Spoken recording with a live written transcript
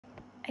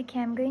Okay,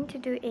 I'm going to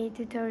do a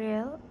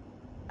tutorial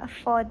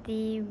for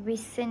the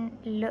recent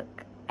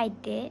look I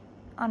did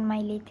on my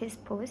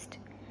latest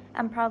post.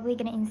 I'm probably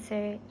gonna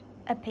insert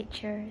a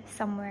picture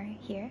somewhere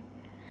here.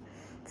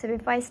 So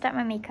before I start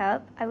my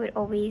makeup, I would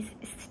always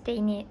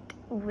stain it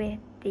with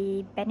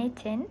the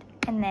Benetint,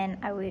 and then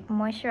I would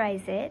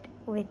moisturize it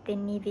with the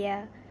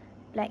NIVEA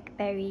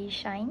Blackberry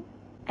Shine.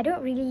 I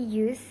don't really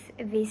use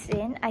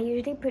Vaseline. I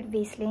usually put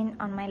Vaseline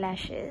on my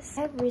lashes.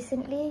 I have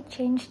recently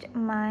changed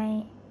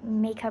my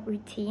makeup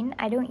routine.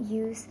 I don't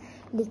use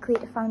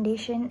liquid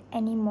foundation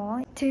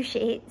anymore. 2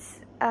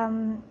 shades.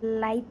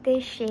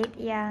 Lighter shade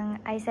yang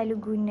I selalu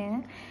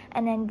guna,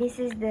 and then this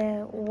is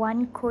the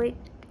one coat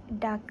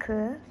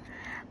darker.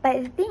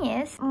 But the thing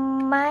is,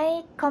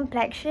 my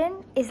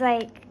complexion is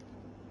like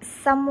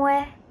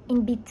somewhere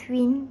in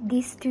between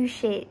these 2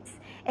 shades,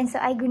 and so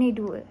I guna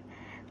 2.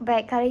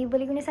 But kalau you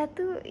boleh guna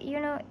 1, you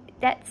know,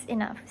 that's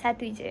enough.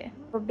 1 je.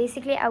 So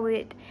basically, I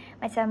would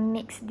macam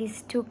mix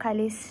these 2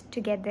 colours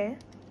together.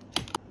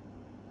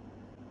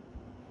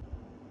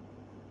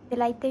 The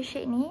lighter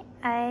shade ni,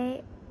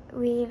 I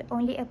will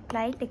only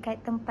apply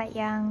dekat tempat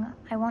yang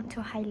I want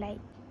to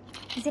highlight.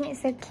 Isn't it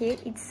so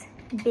cute? It's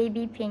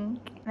baby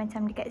pink.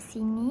 Macam dekat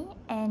sini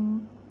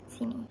and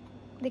sini.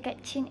 Dekat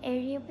chin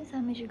area pun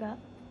sama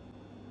juga.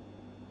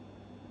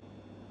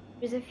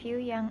 There's a few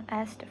yang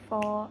asked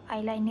for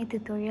eyeliner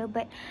tutorial,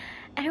 but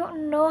I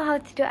don't know how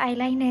to do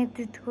eyeliner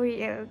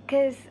tutorial,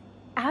 because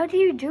how do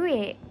you do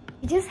it?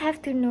 You just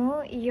have to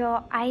know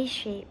your eye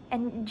shape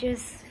and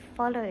just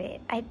follow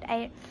it.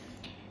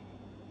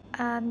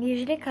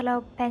 Usually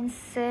kalau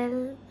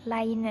pencil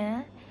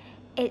liner,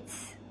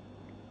 it's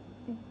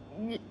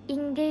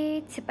ink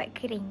dia cepat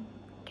kering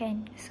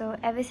kan. So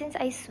ever since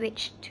I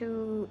switched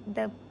to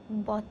the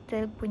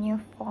bottle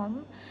punya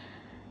form,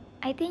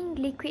 I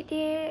think liquid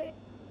dia,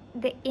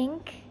 the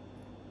ink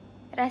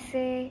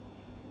rasa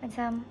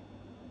macam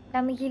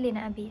lama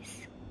gila nak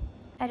habis.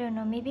 I don't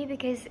know, maybe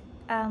because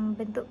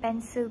bentuk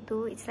pencil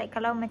tu, it's like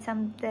kalau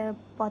macam the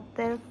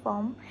bottle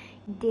form,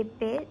 dip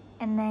it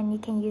and then you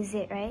can use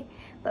it, right?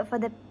 But for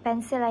the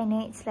pencil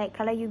liner, it's like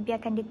kalau you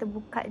biarkan dia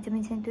terbuka je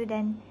macam tu,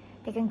 then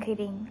dia akan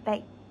kering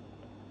like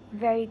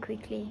very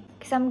quickly.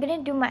 Because I'm gonna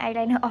do my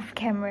eyeliner off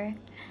camera.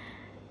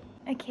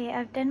 Okay,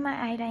 I've done my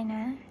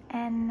eyeliner,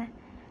 and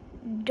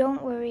don't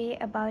worry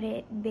about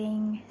it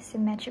being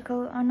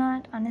symmetrical or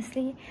not.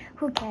 Honestly,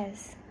 who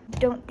cares?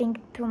 Don't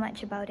think too much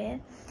about it.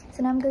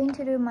 So now I'm going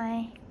to do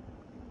my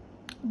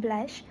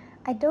blush.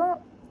 I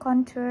don't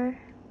contour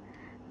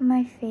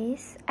my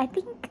face. I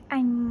think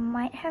I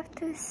might have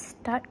to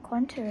start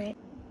contouring.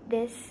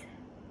 This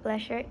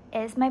blusher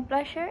is my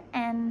blusher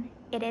and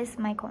it is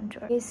my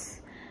contour.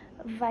 It's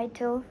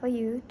vital for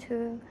you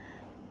to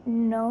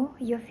know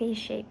your face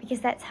shape,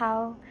 because that's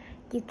how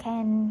you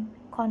can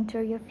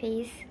contour your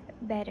face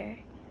better.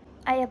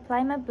 I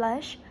apply my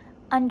blush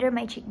under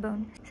my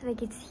cheekbone, so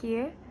like it's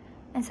here,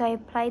 and so I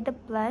apply the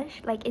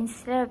blush like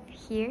instead of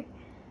here,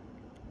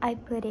 I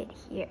put it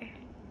here.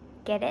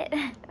 Get it?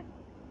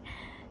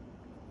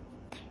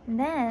 And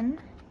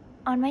then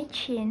on my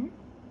chin,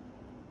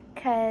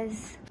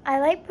 because I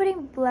like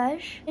putting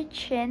blush on the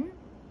chin,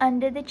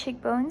 under the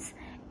cheekbones,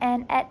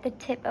 and at the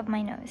tip of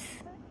my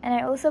nose. And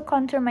I also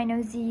contour my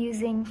nose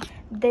using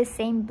the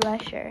same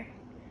blusher,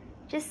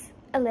 just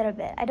a little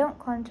bit. I don't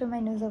contour my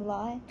nose a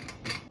lot.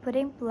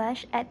 Putting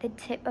blush at the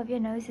tip of your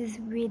nose is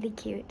really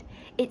cute.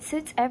 It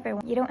suits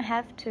everyone. You don't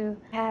have to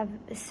have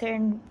a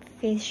certain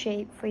face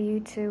shape for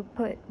you to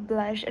put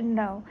blush.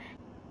 No,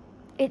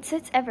 it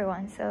suits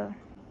everyone. So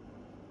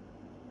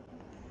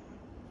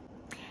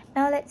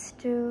now let's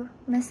do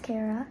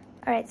mascara.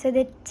 Alright, so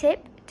the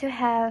tip to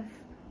have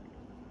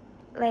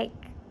like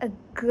a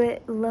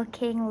good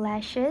looking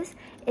lashes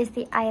is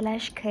the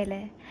eyelash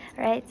curler.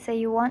 Right, so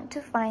you want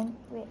to find,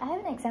 wait, I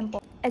have an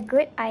example. A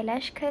good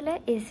eyelash curler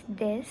is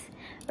this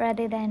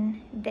rather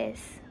than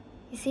this.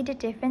 You see the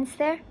difference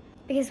there?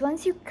 Because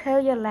once you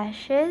curl your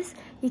lashes,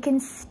 you can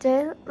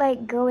still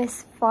like go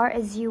as far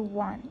as you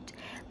want,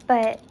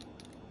 but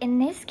in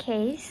this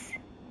case,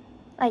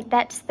 like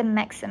that's the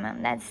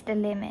maximum, that's the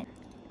limit.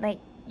 Like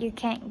you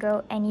can't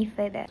go any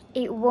further.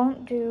 It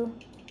won't do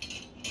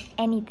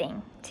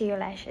anything to your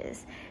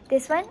lashes.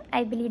 This one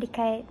I beli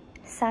dekat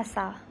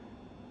Sasa.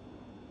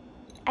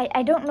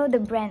 I don't know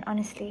the brand,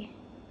 honestly.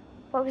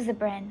 What was the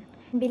brand?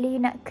 Bila you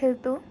nak curl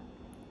tu,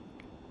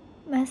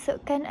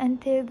 masukkan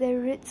until the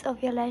roots of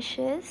your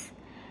lashes,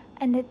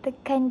 and then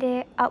tekan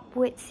dia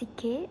upward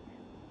sikit,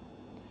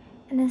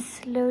 and then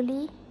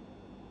slowly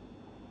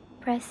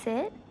press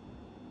it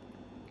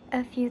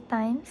a few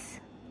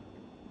times,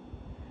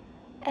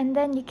 and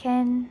then you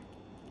can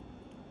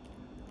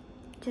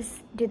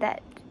just do that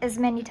as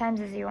many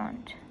times as you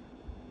want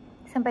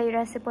sampai you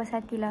rasa puas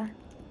hati lah.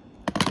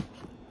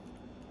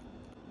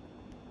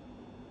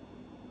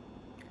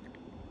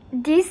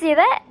 Do you see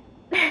that?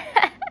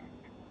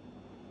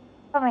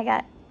 Oh my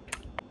god.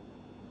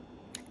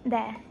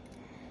 There.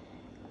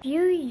 If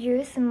you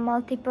use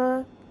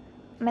multiple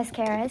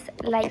mascaras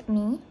like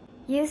me,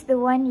 use the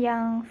one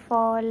yang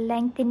for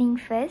lengthening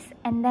first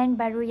and then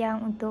baru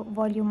yang untuk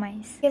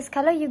volumize. Because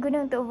kalau you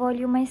guna untuk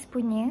volumize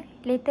punya,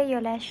 later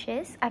your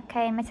lashes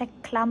akan macam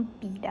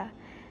clumpy dah.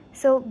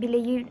 So bila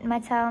you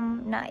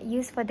macam nak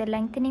use for the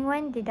lengthening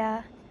one, dia dah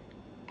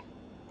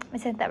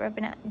macam tak berapa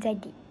nak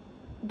jadi.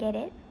 Get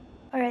it?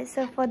 Alright,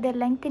 so for the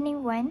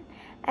lengthening one,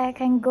 I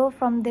akan go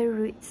from the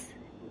roots.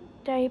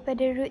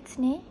 Daripada roots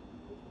ni,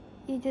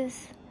 you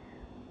just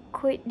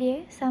coat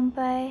dia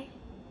sampai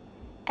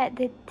at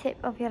the tip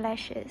of your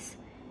lashes.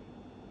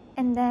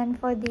 And then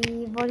for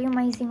the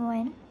volumizing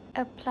one,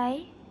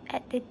 apply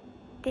at the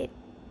tip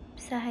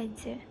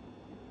sahaja.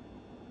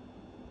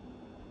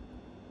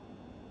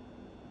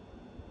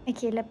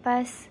 Okay,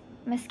 lepas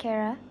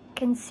mascara,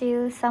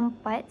 conceal some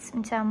parts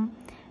macam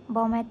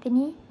bawah mata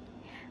ni,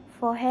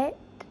 forehead,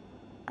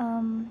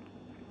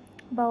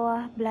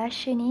 bawah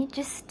blusher ni,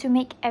 just to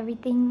make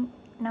everything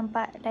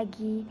nampak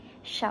lagi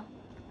sharp.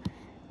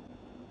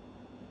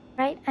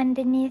 Right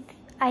underneath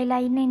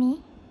eyeliner ni,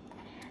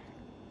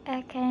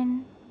 I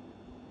akan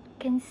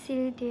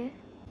conceal dia.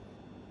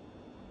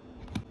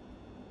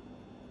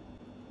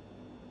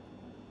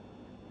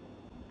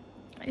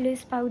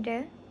 Loose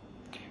powder.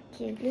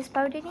 Okay, loose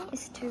powder ni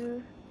is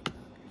to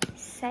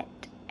set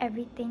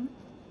everything.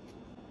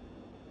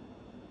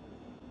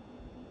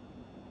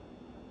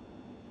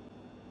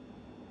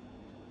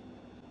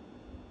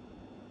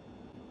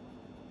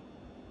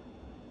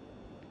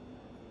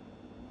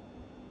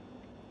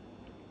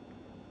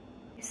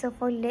 So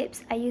for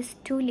lips, I use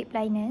 2 lip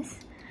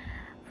liners.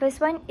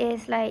 First one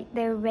is like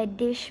the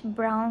reddish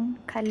brown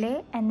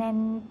color, and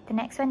then the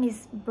next one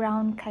is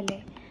brown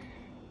color.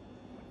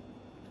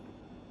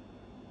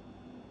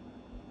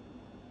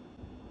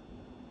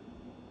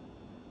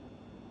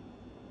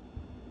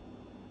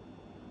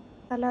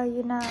 Kalau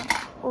you nak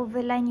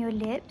overline your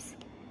lips,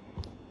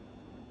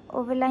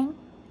 overline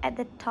at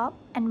the top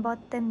and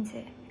bottom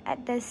je.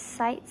 At the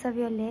sides of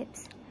your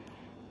lips,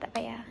 tak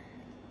payah.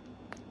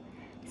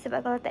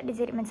 Sebab kalau tak,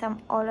 dia jadi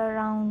macam all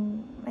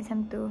around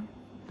macam tu.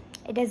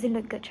 It doesn't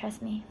look good,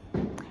 trust me.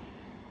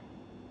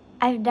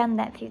 I've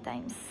done that few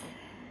times.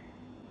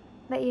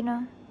 But you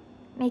know,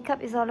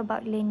 makeup is all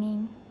about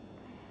learning.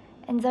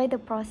 Enjoy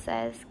the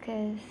process,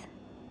 because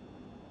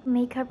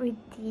makeup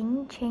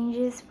routine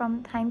changes from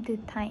time to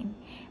time.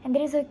 And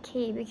that is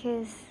okay,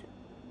 because,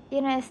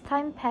 you know, as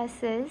time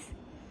passes,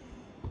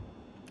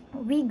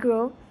 we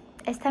grow.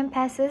 As time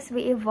passes,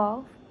 we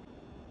evolve.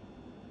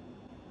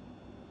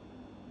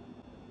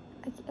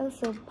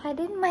 Also,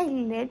 pardon my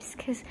lips,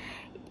 because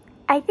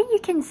I think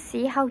you can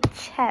see how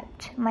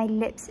chapped my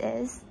lips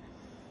is.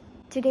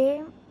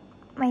 Today,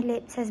 my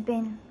lips has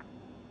been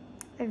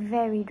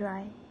very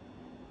dry.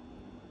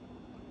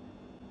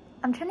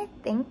 I'm trying to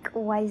think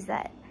why is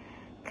that,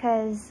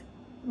 because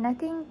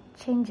nothing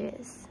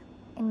changes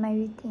in my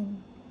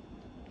routine.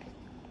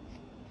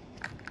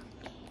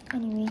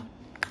 Anyway,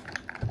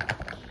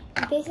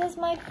 this is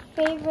my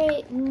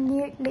favorite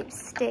nude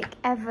lipstick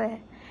ever.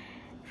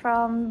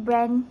 From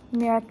brand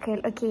Miracle.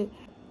 Okay,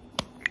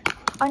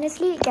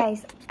 honestly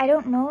guys, I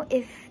don't know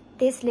if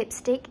this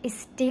lipstick is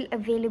still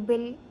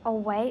available or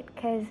what,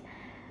 because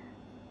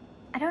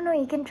I don't know,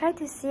 you can try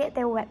to see at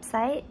their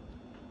website.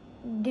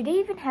 Do they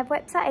even have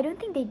website? I don't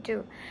think they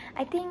do.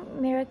 I think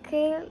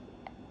Miracle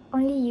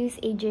only use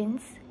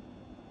agents.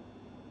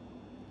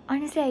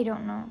 Honestly, I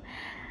don't know.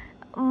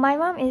 My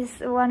mom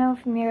is one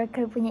of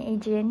Miracle punya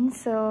agent,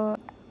 so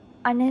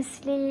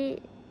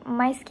honestly,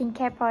 my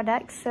skincare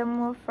products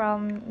semua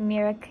from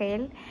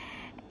Miracle.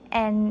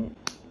 And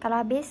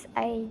kalau habis,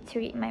 I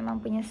curi my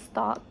mom punya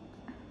stock.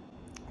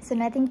 So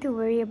nothing to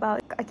worry about.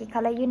 Okay,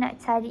 kalau you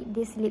nak cari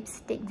this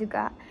lipstick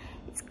juga,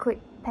 it's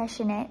called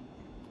Passionate.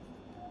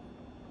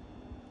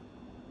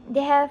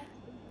 They have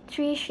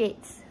 3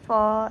 shades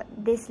for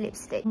this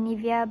lipstick.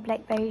 NIVEA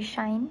Blackberry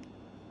Shine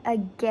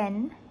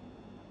again.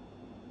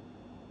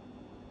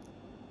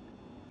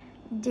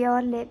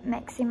 DIOR Lip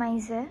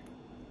Maximizer.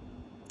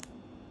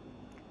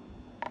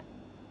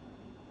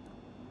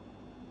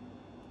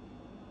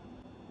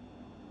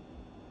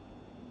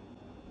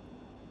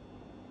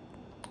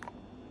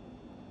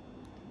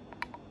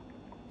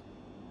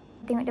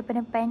 Tengok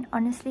depan-depan,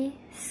 honestly,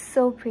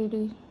 so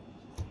pretty.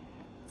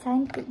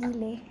 Cantik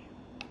gila.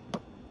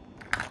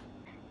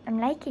 I'm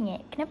liking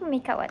it. Kenapa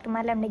makeup waktu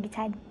malam lagi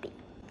cantik?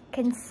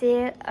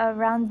 Conceal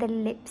around the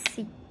lips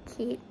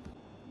sikit.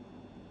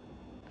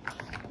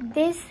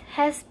 This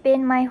has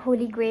been my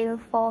holy grail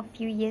for a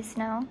few years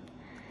now.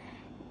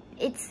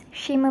 It's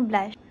Shimmer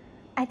blush.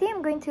 I think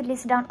I'm going to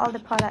list down all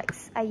the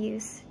products I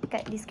use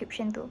dekat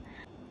description tu.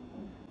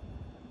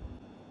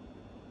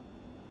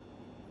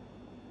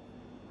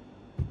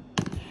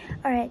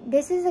 Alright,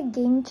 this is a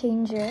game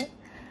changer.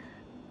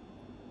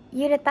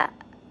 You letak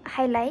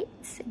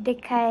highlights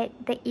dekat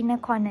the inner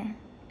corner,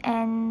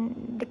 and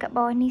dekat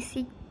bawah ni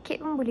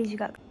sikit pun boleh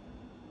juga.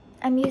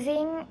 I'm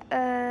using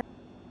a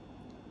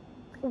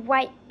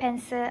white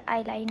pencil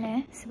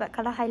eyeliner, sebab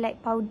kalau highlight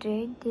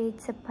powder dia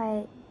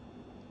cepat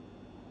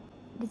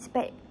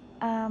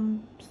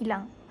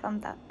hilang,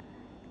 faham tak?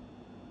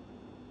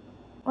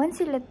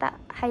 Once you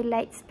letak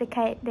highlights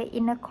dekat the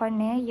inner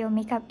corner, your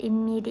makeup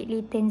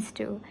immediately turns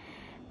to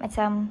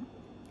macam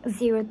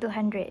 0 to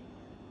 100.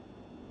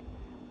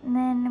 And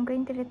then I'm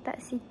going to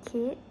letak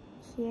sikit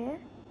here.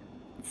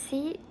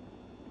 See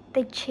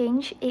the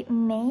change it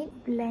made?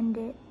 Blend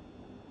it.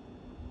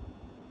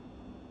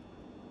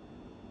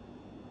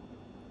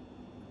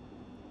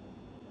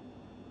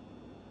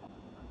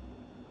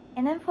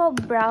 And then for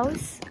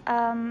brows,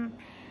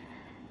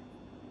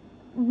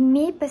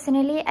 me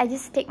personally, I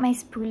just take my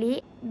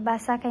spoolie,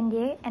 basahkan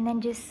dia, and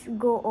then just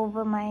go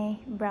over my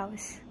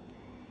brows.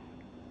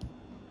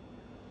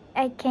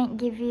 I can't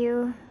give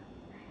you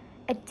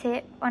a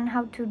tip on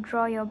how to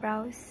draw your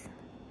brows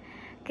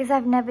because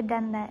I've never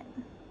done that,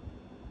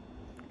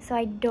 so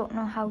I don't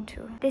know how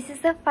to. This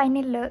is the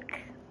final look.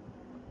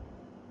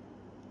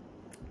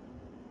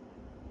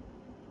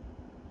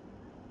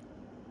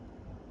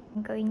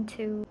 I'm going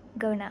to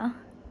go now.